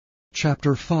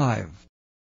Chapter 5.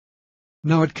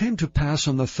 Now it came to pass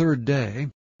on the third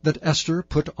day that Esther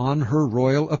put on her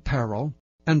royal apparel,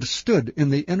 and stood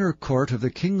in the inner court of the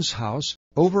king's house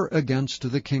over against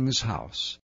the king's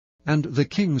house. And the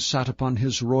king sat upon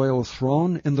his royal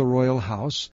throne in the royal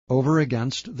house, over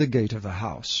against the gate of the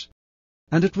house.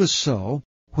 And it was so,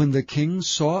 when the king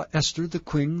saw Esther the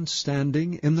queen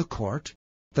standing in the court,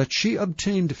 that she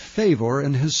obtained favor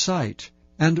in his sight,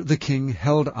 and the king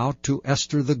held out to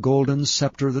Esther the golden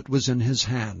scepter that was in his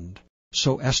hand.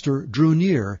 So Esther drew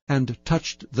near, and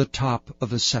touched the top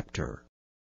of the scepter.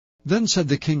 Then said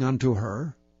the king unto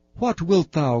her, What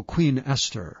wilt thou, Queen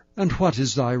Esther, and what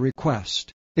is thy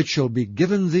request? It shall be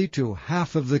given thee to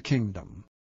half of the kingdom.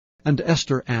 And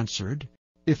Esther answered,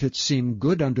 If it seem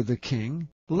good unto the king,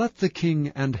 let the king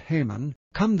and Haman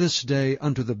come this day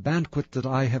unto the banquet that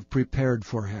I have prepared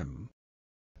for him.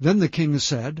 Then the king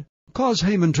said, Cause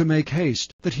Haman to make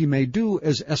haste, that he may do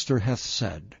as Esther hath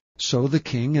said. So the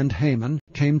king and Haman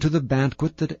came to the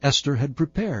banquet that Esther had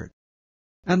prepared.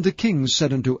 And the king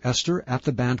said unto Esther at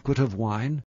the banquet of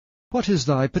wine, What is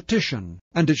thy petition?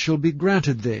 And it shall be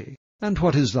granted thee. And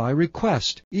what is thy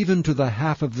request? Even to the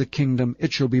half of the kingdom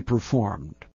it shall be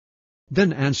performed.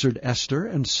 Then answered Esther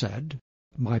and said,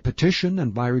 My petition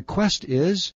and my request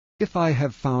is, if I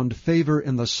have found favor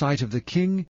in the sight of the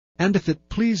king, and if it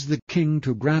please the king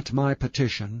to grant my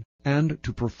petition, and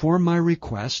to perform my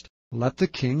request, let the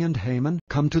king and Haman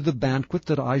come to the banquet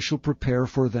that I shall prepare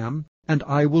for them, and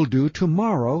I will do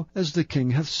tomorrow as the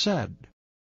king hath said.